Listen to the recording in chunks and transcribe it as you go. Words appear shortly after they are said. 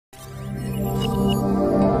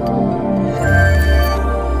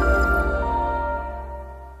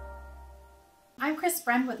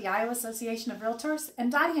Brend with the Iowa Association of Realtors,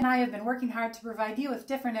 and Dottie and I have been working hard to provide you with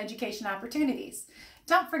different education opportunities.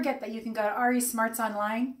 Don't forget that you can go to REsmarts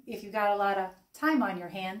online if you've got a lot of time on your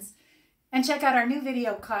hands, and check out our new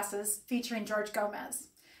video classes featuring George Gomez.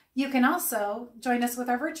 You can also join us with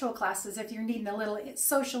our virtual classes if you're needing a little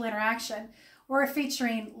social interaction. We're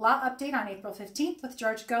featuring Law Update on April 15th with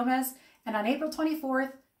George Gomez, and on April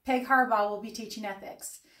 24th, Peg Harbaugh will be teaching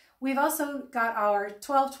ethics. We've also got our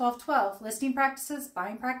 12-12-12 listing practices,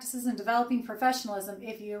 buying practices, and developing professionalism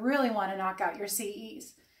if you really want to knock out your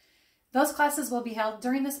CEs. Those classes will be held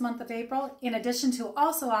during this month of April, in addition to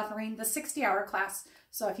also offering the 60-hour class.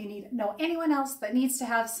 So if you know anyone else that needs to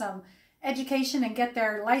have some education and get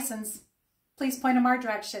their license, please point them our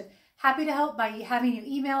direction. Happy to help by having you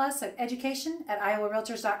email us at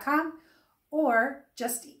education@iowarealtors.com or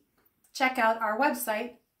just check out our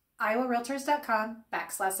website,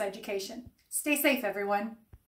 iowarealtors.com/education. Stay safe, everyone.